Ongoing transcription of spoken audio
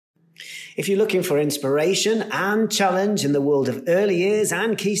If you're looking for inspiration and challenge in the world of early years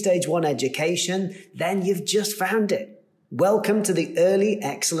and Key Stage 1 education, then you've just found it. Welcome to the Early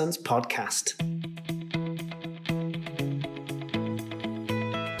Excellence Podcast.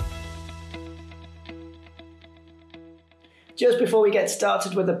 Just before we get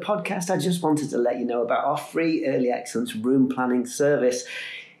started with the podcast, I just wanted to let you know about our free Early Excellence room planning service.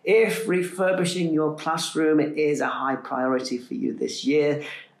 If refurbishing your classroom is a high priority for you this year,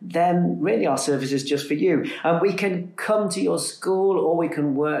 then really our service is just for you. We can come to your school or we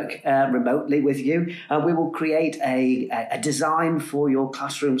can work remotely with you. We will create a design for your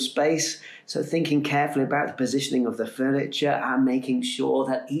classroom space. So thinking carefully about the positioning of the furniture and making sure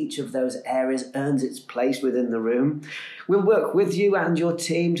that each of those areas earns its place within the room. We'll work with you and your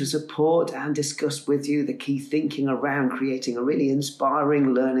team to support and discuss with you the key thinking around creating a really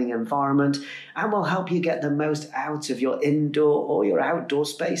inspiring learning environment, and we'll help you get the most out of your indoor or your outdoor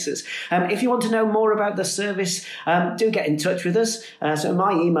spaces. If you want to know more about the service, do get in touch with us. So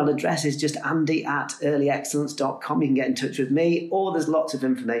my email address is just andy@earlyexcellence.com. You can get in touch with me, or there's lots of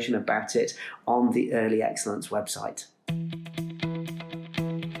information about it on the Early Excellence website.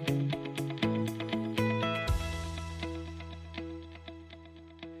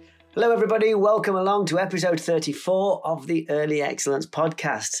 Hello everybody, welcome along to episode 34 of the Early Excellence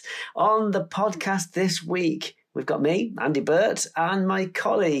Podcast. On the podcast this week, we've got me, Andy Burt, and my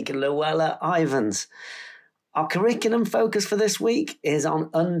colleague, Luella Ivans. Our curriculum focus for this week is on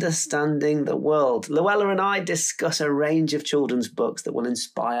understanding the world. Luella and I discuss a range of children's books that will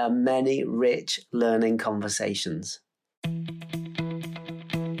inspire many rich learning conversations.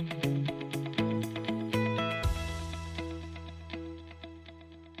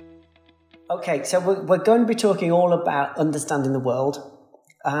 Okay, so we're going to be talking all about understanding the world.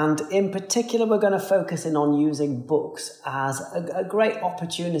 And in particular, we're going to focus in on using books as a great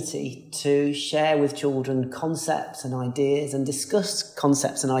opportunity to share with children concepts and ideas and discuss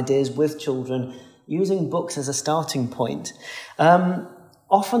concepts and ideas with children using books as a starting point.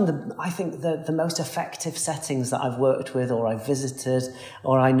 Often, I think the most effective settings that I've worked with or I've visited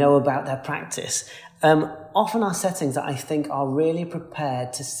or I know about their practice often are settings that I think are really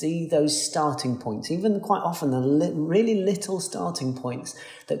prepared to see those starting points, even quite often the really little starting points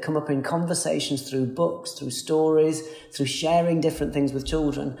that come up in conversations through books, through stories, through sharing different things with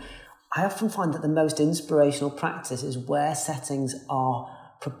children. I often find that the most inspirational practice is where settings are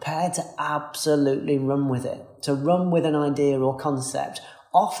prepared to absolutely run with it, to run with an idea or concept,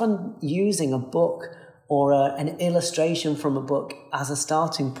 often using a book or an illustration from a book as a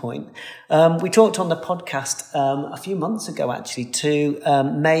starting point. We talked on the podcast a few months ago, actually, to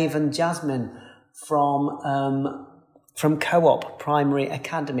Maeve and Jasmine from Co-op Primary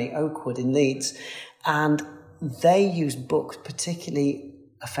Academy, Oakwood in Leeds. And they use books particularly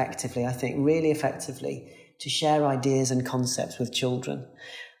effectively, I think, really effectively, to share ideas and concepts with children.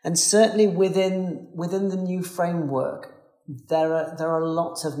 And certainly within the new framework, there are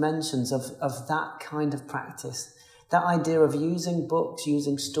lots of mentions of that kind of practice, that idea of using books,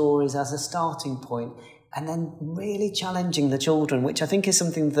 using stories as a starting point, and then really challenging the children, which I think is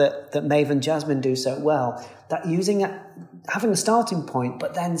something that Maeve and Jasmine do so well, that having a starting point,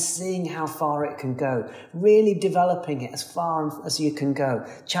 but then seeing how far it can go, really developing it as far as you can go,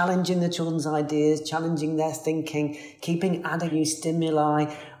 challenging the children's ideas, challenging their thinking, adding new stimuli,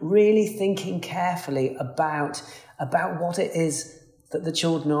 really thinking carefully about what it is that the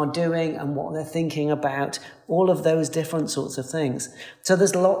children are doing and what they're thinking about, all of those different sorts of things. So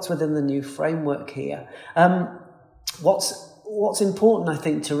there's lots within the new framework here. What's important, I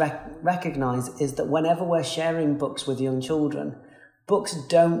think, to recognise is that whenever we're sharing books with young children, books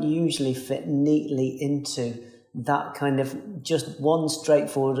don't usually fit neatly into that kind of just one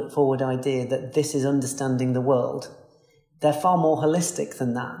straightforward idea that this is understanding the world. They're far more holistic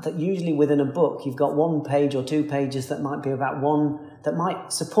than that, that usually within a book, you've got 1 page or 2 pages that might be about that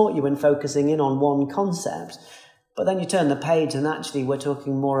might support you in focusing in on one concept. But then you turn the page and actually we're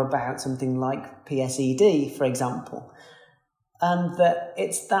talking more about something like PSED, for example. And that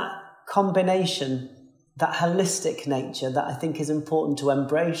it's that combination, that holistic nature that I think is important to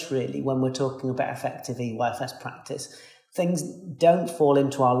embrace really when we're talking about effective EYFS practice. Things don't fall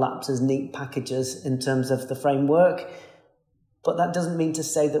into our laps as neat packages in terms of the framework. But that doesn't mean to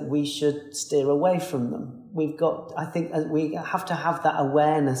say that we should steer away from them. I think we have to have that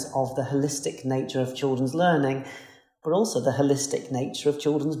awareness of the holistic nature of children's learning, but also the holistic nature of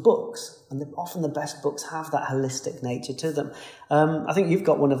children's books. And often the best books have that holistic nature to them. I think you've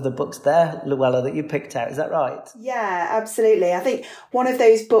got one of the books there, Luella, that you picked out. Is that right? Yeah, absolutely. I think one of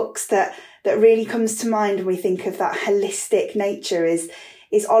those books that really comes to mind when we think of that holistic nature is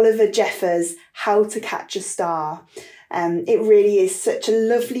is Oliver Jeffers' How to Catch a Star. It really is such a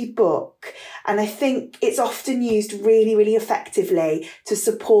lovely book, and I think it's often used really, really effectively to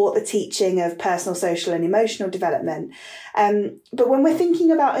support the teaching of personal, social and emotional development. But when we're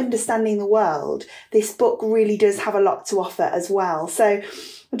thinking about understanding the world, this book really does have a lot to offer as well. So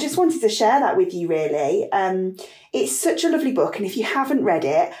I just wanted to share that with you, really. It's such a lovely book, and if you haven't read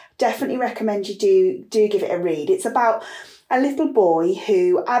it, definitely recommend you do give it a read. It's about a little boy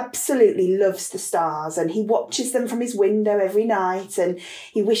who absolutely loves the stars, and he watches them from his window every night, and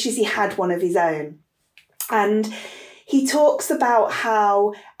he wishes he had one of his own. And he talks about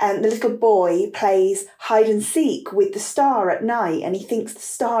how the little boy plays hide and seek with the star at night, and he thinks the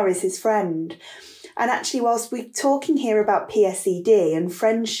star is his friend. And actually, whilst we're talking here about PSED and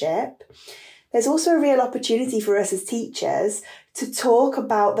friendship, there's also a real opportunity for us as teachers to talk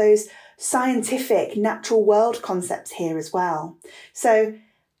about those scientific natural world concepts here as well. So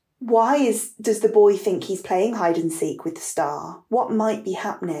why does the boy think he's playing hide and seek with the star? What might be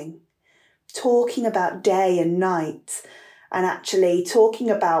happening? Talking about day and night, and actually talking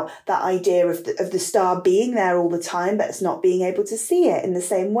about that idea of the star being there all the time, but it's not being able to see it in the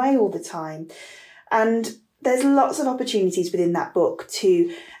same way all the time. And there's lots of opportunities within that book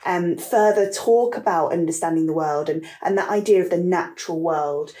to further talk about understanding the world and that idea of the natural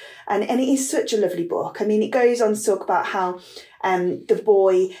world. And it is such a lovely book. I mean, it goes on to talk about how the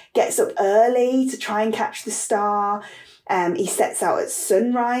boy gets up early to try and catch the star. He sets out at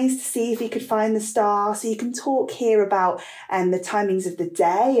sunrise to see if he could find the star. So you can talk here about the timings of the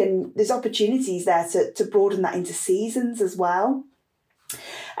day, and there's opportunities there to broaden that into seasons as well.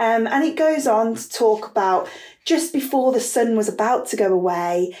 And it goes on to talk about just before the sun was about to go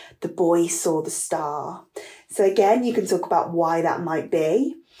away, the boy saw the star. So again, you can talk about why that might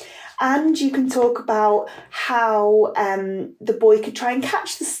be. And you can talk about how the boy could try and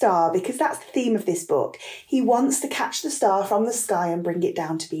catch the star, because that's the theme of this book. He wants to catch the star from the sky and bring it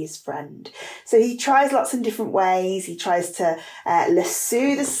down to be his friend. So he tries lots of different ways. He tries to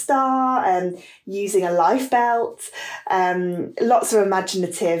lasso the star using a life belt. Lots of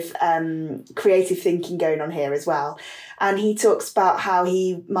imaginative, creative thinking going on here as well. And he talks about how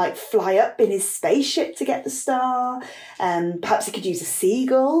he might fly up in his spaceship to get the star. Perhaps he could use a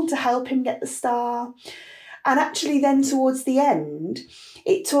seagull to help him get the star. And actually then towards the end,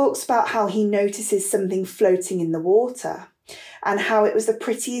 it talks about how he notices something floating in the water and how it was the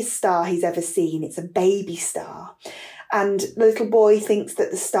prettiest star he's ever seen. It's a baby star. And the little boy thinks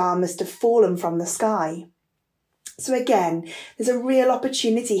that the star must have fallen from the sky. So again, there's a real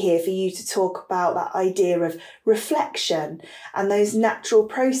opportunity here for you to talk about that idea of reflection and those natural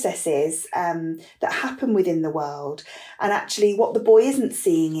processes that happen within the world. And actually what the boy isn't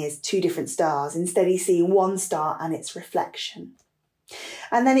seeing is two different stars. Instead, he's seeing one star and its reflection.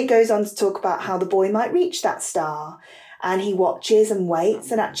 And then it goes on to talk about how the boy might reach that star. And he watches and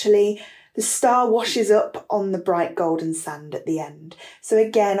waits, and actually the star washes up on the bright golden sand at the end. So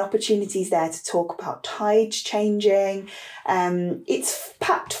again, opportunities there to talk about tides changing. It's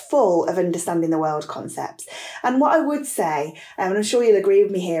packed full of understanding the world concepts. And what I would say, and I'm sure you'll agree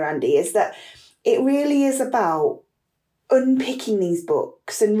with me here, Andy, is that it really is about unpicking these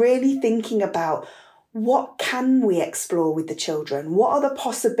books and really thinking about what can we explore with the children? What are the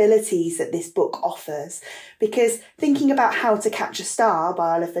possibilities that this book offers? Because thinking about How to Catch a Star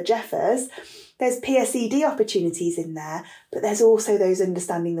by Oliver Jeffers, there's PSED opportunities in there, but there's also those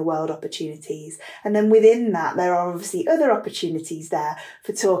understanding the world opportunities. And then within that, there are obviously other opportunities there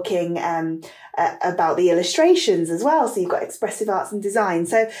for talking about the illustrations as well. So you've got expressive arts and design.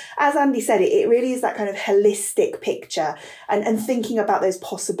 So as Andy said, it really is that kind of holistic picture and thinking about those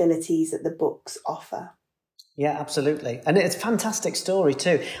possibilities that the books offer. Yeah, absolutely. And it's a fantastic story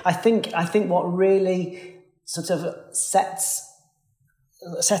too. I think what really sort of settings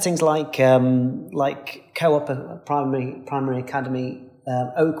like Co-op Primary Academy,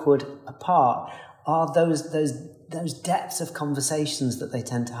 Oakwood apart are those depths of conversations that they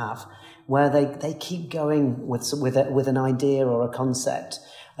tend to have, where they keep going with an idea or a concept,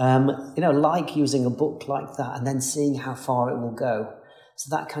 like using a book like that and then seeing how far it will go. So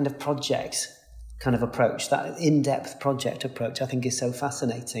that kind of approach, that in-depth project approach, I think is so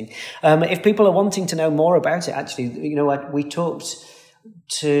fascinating. If people are wanting to know more about it, actually, we talked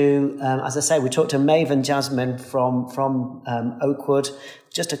to, as I say, we talked to Maeve and Jasmine from Oakwood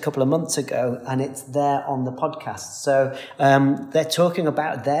just a couple of months ago, and it's there on the podcast. So they're talking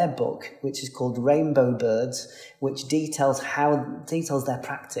about their book, which is called Rainbow Birds, which details their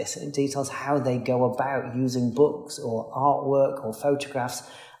practice and details how they go about using books or artwork or photographs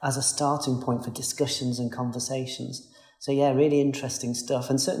as a starting point for discussions and conversations. So yeah, really interesting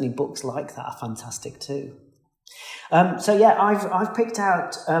stuff, and certainly books like that are fantastic too. I've picked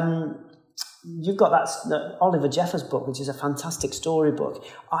out. You've got that Oliver Jeffers book, which is a fantastic storybook.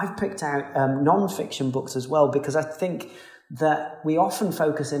 I've picked out non-fiction books as well, because I think that we often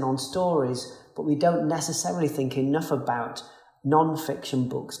focus in on stories, but we don't necessarily think enough about non-fiction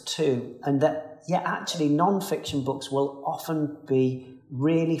books too. And that, actually non-fiction books will often be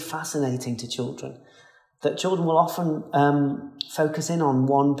really fascinating to children. That children will often focus in on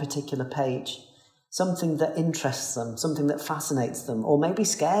one particular page, something that interests them, something that fascinates them, or maybe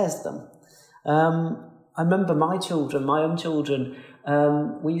scares them. I remember my own children,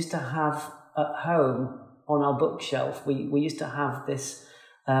 we used to have at home on our bookshelf, we used to have this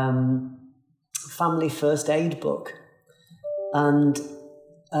family first aid book, and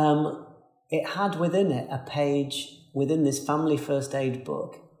it had within it a page, within this family first aid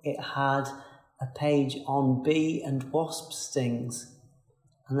book, it had a page on bee and wasp stings.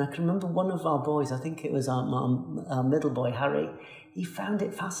 And I can remember one of our boys, I think it was our middle boy, Harry, he found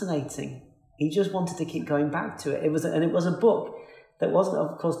it fascinating. He just wanted to keep going back to it. It was a book that wasn't,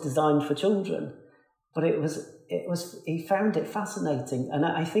 of course, designed for children, but he found it fascinating. And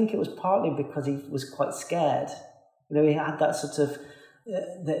I think it was partly because he was quite scared. He had that sort of,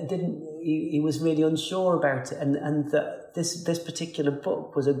 he was really unsure about it. And that this particular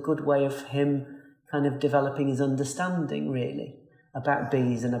book was a good way of him kind of developing his understanding, really, about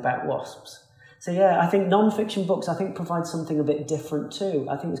bees and about wasps. So I think non-fiction books, provide something a bit different too.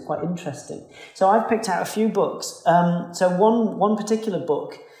 I think it's quite interesting. So I've picked out a few books. So one particular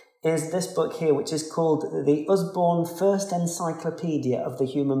book is this book here, which is called The Usborne First Encyclopedia of the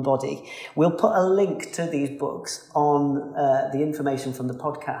Human Body. We'll put a link to these books on the information from the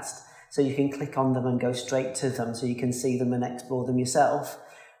podcast, so you can click on them and go straight to them, so you can see them and explore them yourself.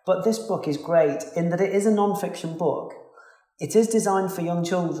 But this book is great in that it is a non-fiction book. It is designed for young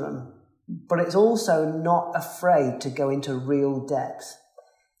children, but it's also not afraid to go into real depth.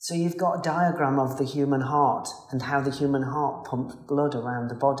 So you've got a diagram of the human heart and how the human heart pumps blood around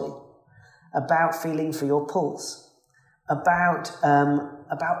the body, about feeling for your pulse, about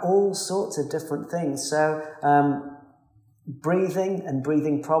all sorts of different things. So breathing and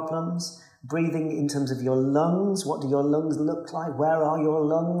breathing problems, breathing in terms of your lungs. What do your lungs look like? Where are your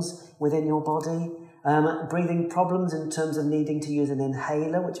lungs within your body? Breathing problems in terms of needing to use an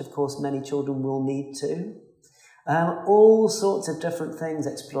inhaler, which of course many children will need to. All sorts of different things,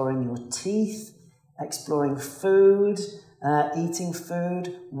 exploring your teeth, exploring food, eating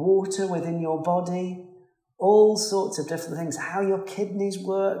food, water within your body, all sorts of different things, how your kidneys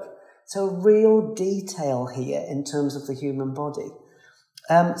work. So real detail here in terms of the human body.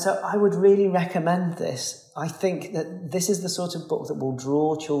 So I would really recommend this. I think that this is the sort of book that will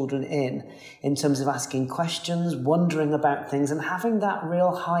draw children in terms of asking questions, wondering about things, and having that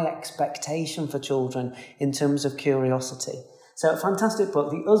real high expectation for children in terms of curiosity. So a fantastic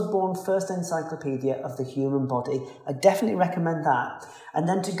book, The Usborne First Encyclopedia of the Human Body. I definitely recommend that. And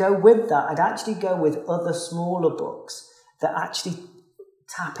then to go with that, I'd actually go with other smaller books that actually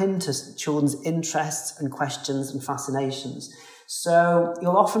tap into children's interests and questions and fascinations. So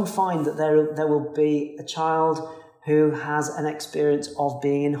you'll often find that there will be a child who has an experience of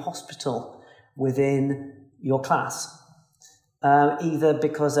being in hospital within your class, either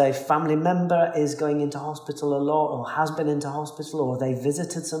because a family member is going into hospital a lot or has been into hospital, or they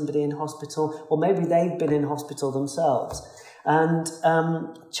visited somebody in hospital, or maybe they've been in hospital themselves. And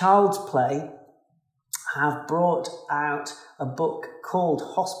Child's Play have brought out a book called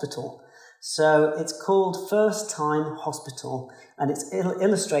Hospital. So it's called First Time Hospital, and it's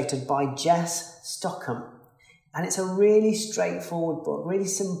illustrated by Jess Stockham. And it's a really straightforward book, really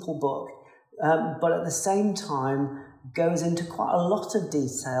simple book, but at the same time goes into quite a lot of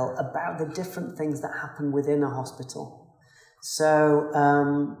detail about the different things that happen within a hospital. So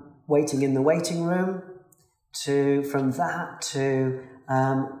waiting in the waiting room, from that to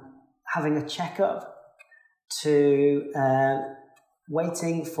having a checkup, to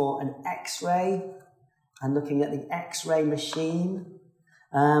waiting for an X-ray and looking at the X-ray machine,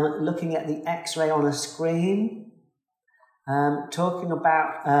 looking at the X-ray on a screen, talking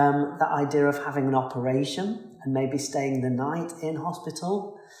about the idea of having an operation and maybe staying the night in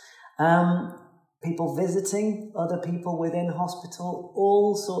hospital, people visiting other people within hospital,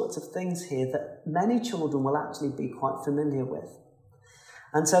 all sorts of things here that many children will actually be quite familiar with.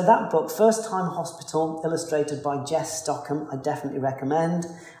 And so that book, First Time Hospital, illustrated by Jess Stockham, I definitely recommend.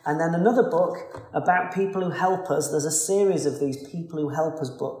 And then another book about people who help us. There's a series of these People Who Help Us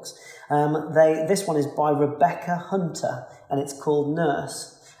books. This one is by Rebecca Hunter, and it's called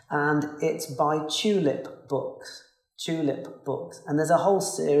Nurse. And it's by Tulip Books. Tulip books. And there's a whole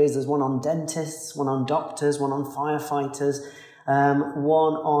series. There's one on dentists, one on doctors, one on firefighters,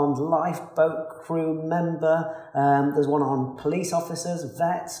 one on lifeboat crew member. There's one on police officers,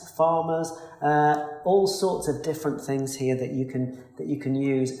 vets, farmers, all sorts of different things here that you can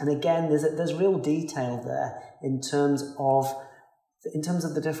use. And again, there's real detail there in terms of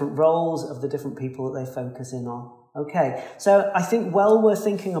the different roles of the different people that they focus in on. Okay, so I think we're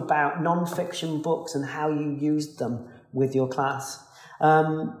thinking about non-fiction books and how you used them with your class.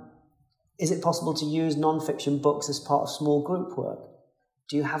 Is it possible to use non-fiction books as part of small group work?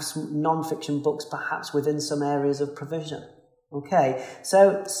 Do you have some non-fiction books perhaps within some areas of provision? Okay,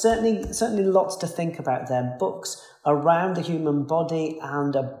 so certainly lots to think about there. Books around the human body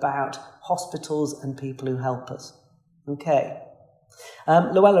and about hospitals and people who help us. Okay.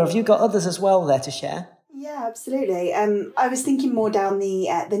 Luella, have you got others as well there to share? Yeah, absolutely. I was thinking more down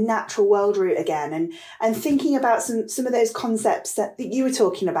the natural world route again, and thinking about some of those concepts that you were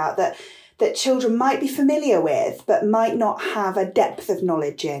talking about that children might be familiar with, but might not have a depth of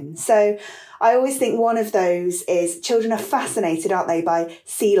knowledge in. So I always think one of those is children are fascinated, aren't they, by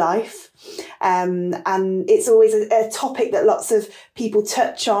sea life. And it's always a topic that lots of people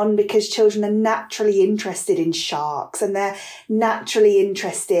touch on because children are naturally interested in sharks and they're naturally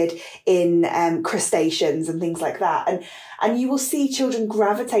interested in crustaceans and things like that. And you will see children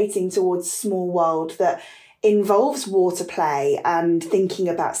gravitating towards small world that involves water play and thinking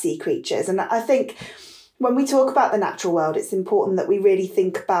about sea creatures. And I think when we talk about the natural world, it's important that we really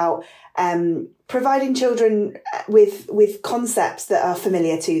think about providing children with concepts that are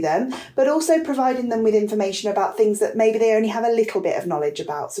familiar to them, but also providing them with information about things that maybe they only have a little bit of knowledge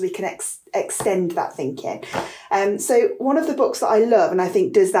about, so we can extend that thinking. So one of the books that I love and I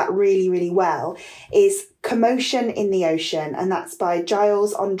think does that really, really well is Commotion in the Ocean, and that's by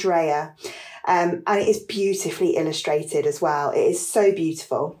Giles Andrea. And it is beautifully illustrated as well. It is so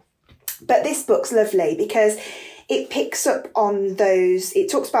beautiful. But this book's lovely because it picks up on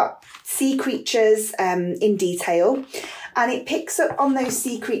it talks about sea creatures in detail, and it picks up on those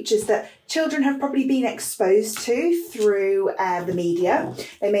sea creatures that children have probably been exposed to through the media.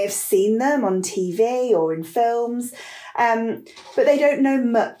 They may have seen them on TV or in films, but they don't know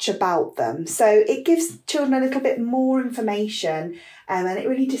much about them. So it gives children a little bit more information, and it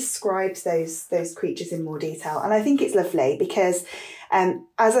really describes those creatures in more detail. And I think it's lovely because, as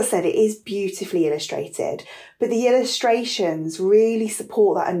I said, it is beautifully illustrated, but the illustrations really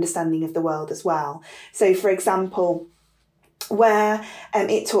support that understanding of the world as well. So, for example, where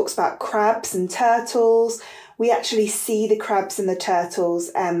it talks about crabs and turtles, we actually see the crabs and the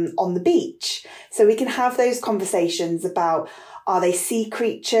turtles on the beach. So we can have those conversations about, are they sea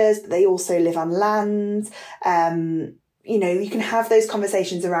creatures, but they also live on land? You can have those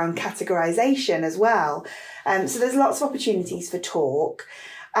conversations around categorization as well. So there's lots of opportunities for talk.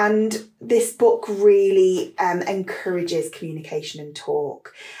 And this book really encourages communication and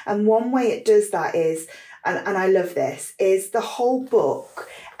talk. And one way it does that is, and I love this, is the whole book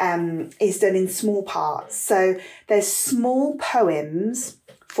is done in small parts. So there's small poems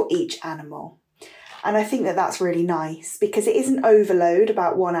for each animal. And I think that that's really nice because it isn't overload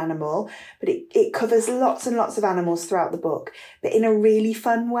about one animal, but it covers lots and lots of animals throughout the book, but in a really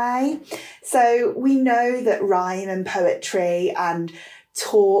fun way. So we know that rhyme and poetry and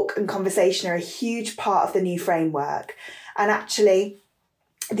talk and conversation are a huge part of the new framework. And actually,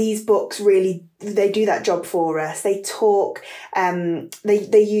 these books really, they do that job for us. They talk,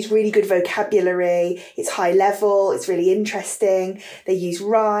 they use really good vocabulary. It's high level. It's really interesting. They use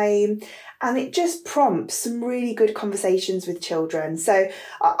rhyme. And it just prompts some really good conversations with children. So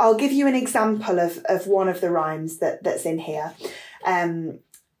I'll give you an example of one of the rhymes that's in here.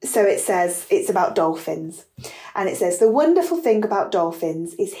 So it says, it's about dolphins. And it says, the wonderful thing about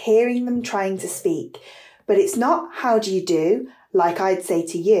dolphins is hearing them trying to speak. But it's not, how do you do? Like I'd say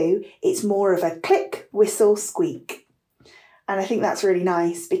to you, it's more of a click, whistle, squeak. And I think that's really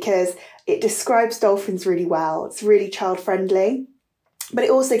nice because it describes dolphins really well. It's really child friendly. But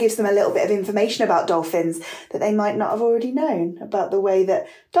it also gives them a little bit of information about dolphins that they might not have already known about the way that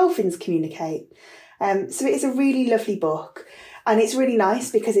dolphins communicate. So it is a really lovely book. And it's really nice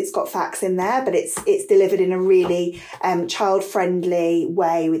because it's got facts in there, but it's delivered in a really child-friendly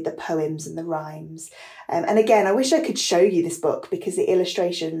way with the poems and the rhymes. And again, I wish I could show you this book because the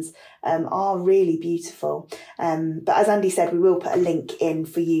illustrations are really beautiful. But as Andy said, we will put a link in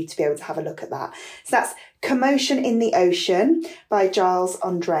for you to be able to have a look at that. So that's Commotion in the Ocean by Giles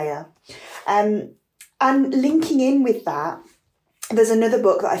Andrea. And linking in with that, there's another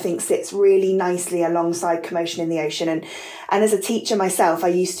book that I think sits really nicely alongside Commotion in the Ocean. And as a teacher myself, I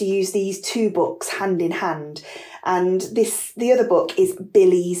used to use these two books hand in hand. And the other book is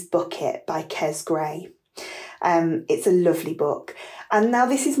Billy's Bucket by Kes Gray. It's a lovely book. And now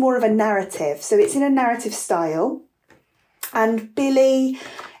this is more of a narrative. So it's in a narrative style. And Billy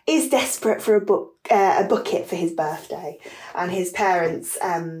is desperate for a bucket for his birthday. And his parents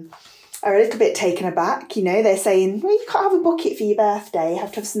are a little bit taken aback. You know, they're saying, well, you can't have a bucket for your birthday. You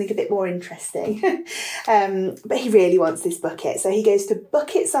have to have something a bit more interesting. But he really wants this bucket. So he goes to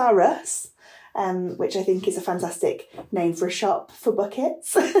Buckets R Us, which I think is a fantastic name for a shop for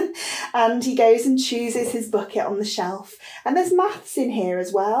buckets. And he goes and chooses his bucket on the shelf. And there's maths in here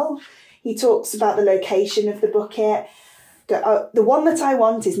as well. He talks about the location of the bucket. The one that I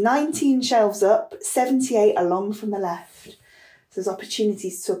want is 19 shelves up, 78 along from the left. So there's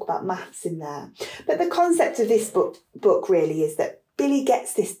opportunities to talk about maths in there. But the concept of this book really is that Billy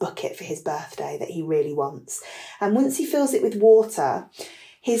gets this bucket for his birthday that he really wants. And once he fills it with water,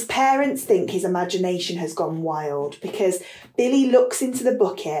 his parents think his imagination has gone wild because Billy looks into the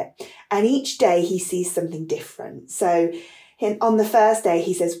bucket and each day he sees something different. So on the first day,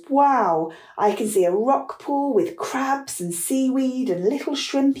 he says, wow, I can see a rock pool with crabs and seaweed and little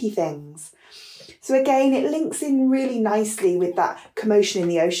shrimpy things. So again, it links in really nicely with that Commotion in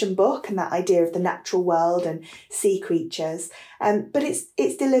the Ocean book and that idea of the natural world and sea creatures. But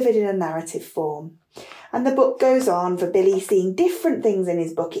it's delivered in a narrative form. And the book goes on for Billy seeing different things in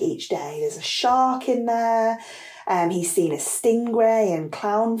his bucket each day. There's a shark in there. He's seen a stingray and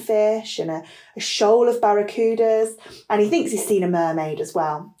clownfish and a shoal of barracudas. And he thinks he's seen a mermaid as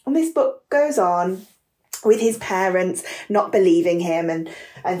well. And this book goes on with his parents not believing him and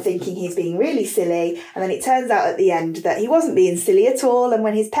thinking he's being really silly. And then it turns out at the end that he wasn't being silly at all. And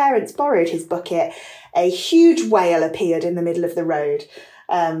when his parents borrowed his bucket, a huge whale appeared in the middle of the road.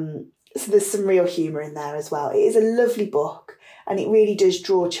 So there's some real humour in there as well. It is a lovely book and it really does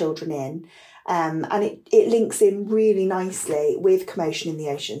draw children in. And it links in really nicely with Commotion in the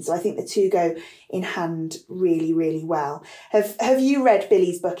Ocean. So I think the two go in hand really, really well. Have you read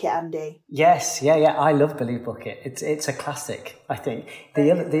Billy's Bucket, Andy? Yes, yeah. I love Billy's Bucket. It's a classic, I think.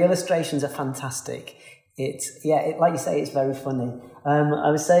 The illustrations are fantastic. Like you say, it's very funny. I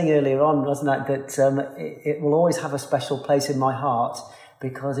was saying earlier on, wasn't that it will always have a special place in my heart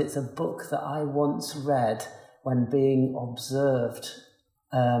because it's a book that I once read when being observed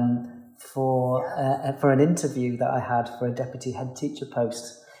for an interview that I had for a deputy head teacher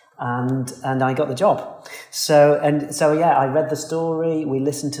post, and I got the job. So I read the story. We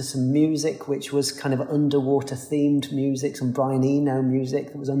listened to some music, which was kind of underwater themed music, some Brian Eno music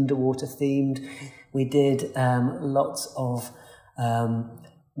that was underwater themed. We did lots of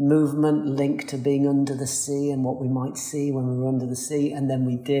movement linked to being under the sea and what we might see when we were under the sea, and then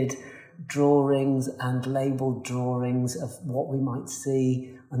we did drawings and labelled drawings of what we might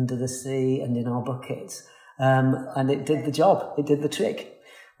see under the sea and in our buckets. And it did the job. It did the trick,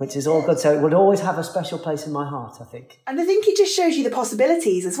 which is all good. So it would always have a special place in my heart, I think. And I think it just shows you the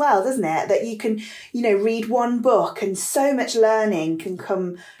possibilities as well, doesn't it? That you can, read one book and so much learning can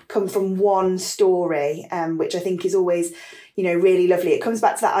come from one story, which I think is always, really lovely. It comes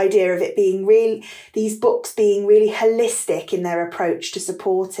back to that idea of it being these books being really holistic in their approach to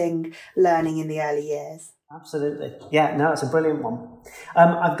supporting learning in the early years. Absolutely. Yeah, no, it's a brilliant one.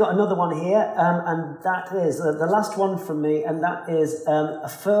 I've got another one here, and that is the last one from me, and that is A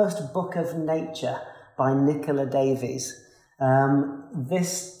First Book of Nature by Nicola Davies.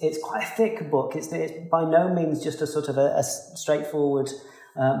 It's quite a thick book. It's by no means just a sort of a straightforward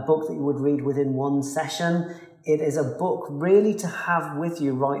book that you would read within one session. It is a book really to have with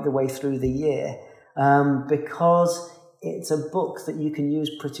you right the way through the year, because it's a book that you can use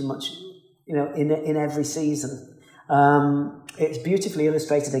pretty much in every season. It's beautifully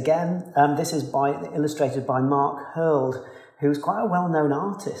illustrated again. This is illustrated by Mark Hurld, who's quite a well-known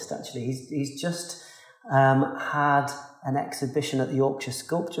artist, actually. He's just had an exhibition at the Yorkshire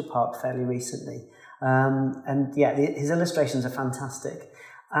Sculpture Park fairly recently. His illustrations are fantastic.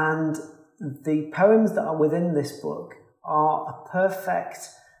 And the poems that are within this book are a perfect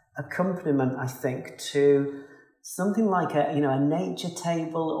accompaniment, I think, to something like a nature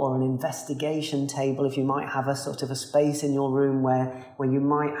table or an investigation table. If you might have a sort of a space in your room where you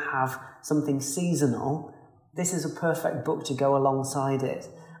might have something seasonal, this is a perfect book to go alongside it.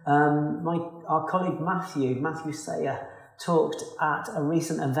 Our colleague Matthew Sayer talked at a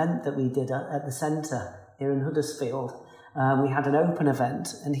recent event that we did at the centre here in Huddersfield. We had an open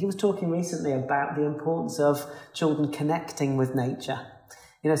event, and he was talking recently about the importance of children connecting with nature.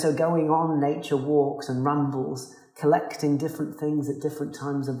 So going on nature walks and rambles collecting different things at different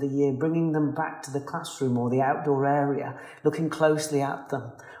times of the year, bringing them back to the classroom or the outdoor area, looking closely at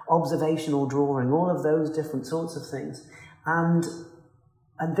them, observational drawing, all of those different sorts of things. And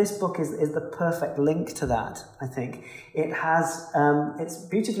this book is the perfect link to that, I think. It has, it's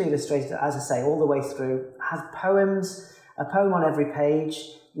beautifully illustrated, as I say, all the way through. It has poems, a poem on every page,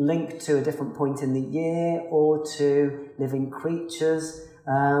 linked to a different point in the year or to living creatures.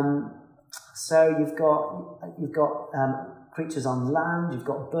 So you've got creatures on land, you've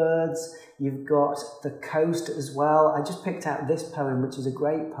got birds, you've got the coast as well. I just picked out this poem, which is a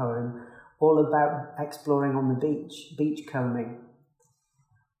great poem, all about exploring on the beach combing.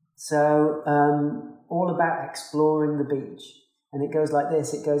 So all about exploring the beach. And it goes like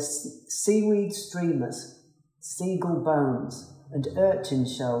this. It goes, seaweed streamers, seagull bones, and urchin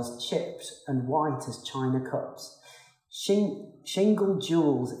shells chipped and white as china cups. Shingle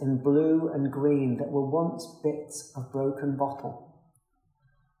jewels in blue and green that were once bits of broken bottle.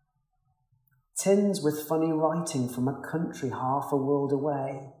 Tins with funny writing from a country half a world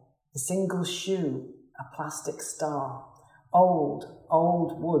away. A single shoe, a plastic star. Old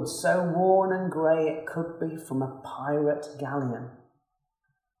wood, so worn and grey it could be from a pirate galleon.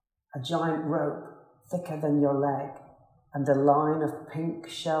 A giant rope, thicker than your leg, and a line of pink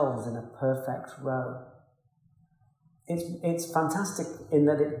shells in a perfect row. It's fantastic in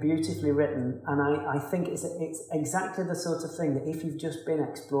that it's beautifully written, and I think it's exactly the sort of thing that if you've just been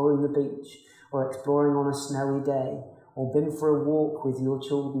exploring the beach or exploring on a snowy day or been for a walk with your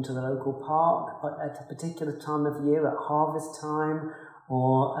children to the local park at a particular time of year, at harvest time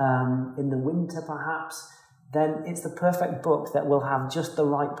or in the winter perhaps, then it's the perfect book that will have just the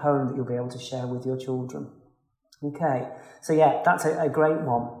right poem that you'll be able to share with your children. Okay, so yeah, that's a great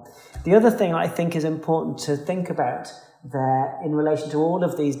one. The other thing I think is important to think about there in relation to all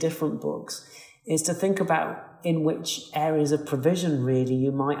of these different books is to think about in which areas of provision really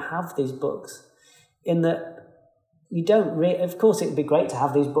you might have these books. In that you don't really, of course it would be great to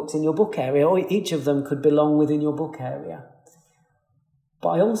have these books in your book area, or each of them could belong within your book area. But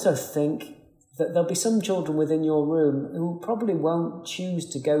I also think that there'll be some children within your room who probably won't choose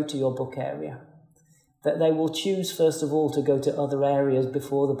to go to your book area. That they will choose, first of all, to go to other areas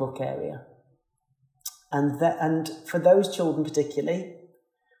before the book area. And for those children particularly,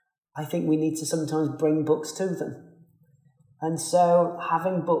 I think we need to sometimes bring books to them. And so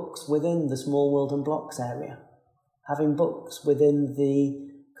having books within the Small World and Blocks area, having books within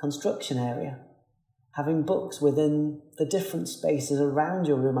the construction area, having books within the different spaces around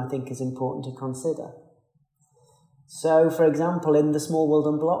your room, I think is important to consider. So, for example, in the Small World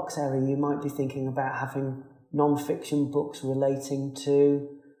and Blocks area, you might be thinking about having non-fiction books relating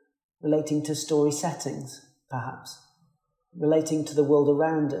to story settings, perhaps, relating to the world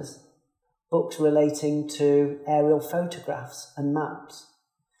around us, books relating to aerial photographs and maps.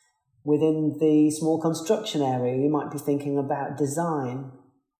 Within the small construction area, you might be thinking about design,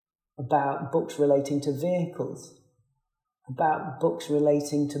 about books relating to vehicles, about books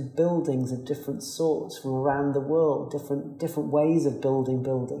relating to buildings of different sorts from around the world, different ways of building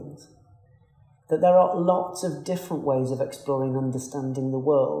buildings. That there are lots of different ways of exploring understanding the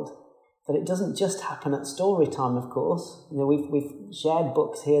world. That it doesn't just happen at story time, of course. You know, we've shared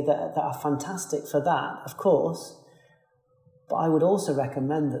books here that are fantastic for that, of course. But I would also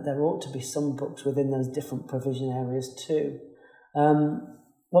recommend that there ought to be some books within those different provision areas too.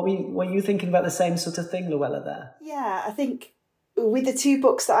 Were you thinking about the same sort of thing, Luella, there? Yeah, I think with the two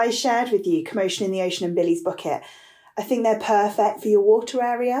books that I shared with you, Commotion in the Ocean and Billy's Bucket, I think they're perfect for your water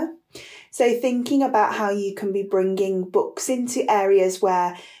area. So thinking about how you can be bringing books into areas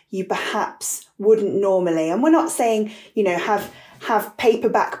where you perhaps wouldn't normally. And we're not saying, have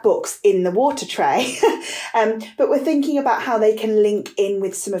paperback books in the water tray, but we're thinking about how they can link in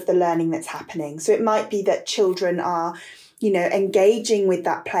with some of the learning that's happening. So it might be that children are engaging with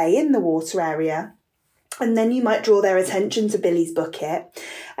that play in the water area. And then you might draw their attention to Billy's Bucket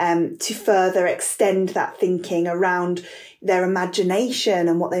to further extend that thinking around their imagination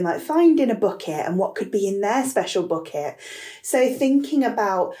and what they might find in a bucket and what could be in their special bucket. So thinking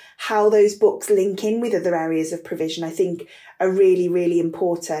about how those books link in with other areas of provision, I think are really, really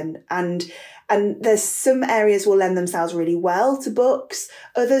important. And there's some areas will lend themselves really well to books.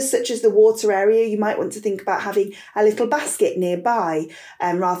 Others, such as the water area, you might want to think about having a little basket nearby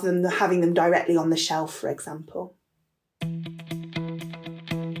rather than having them directly on the shelf, for example.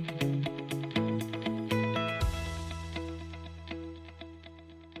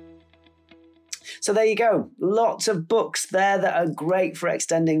 So there you go. Lots of books there that are great for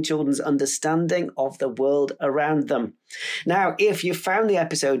extending children's understanding of the world around them. Now, if you found the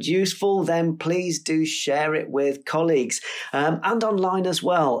episode useful, then please do share it with colleagues and online as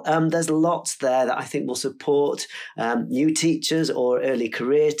well. There's lots there that I think will support new teachers or early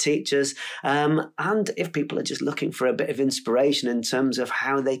career teachers. And if people are just looking for a bit of inspiration in terms of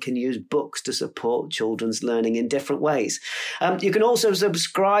how they can use books to support children's learning in different ways. You can also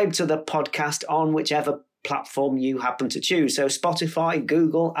subscribe to the podcast on whichever platform you happen to choose. So Spotify,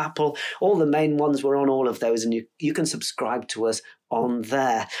 Google, Apple, all the main ones, we're on all of those, and you can subscribe to us on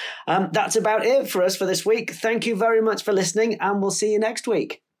there. That's about it for us for this week. Thank you very much for listening, and we'll see you next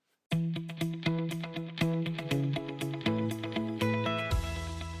week.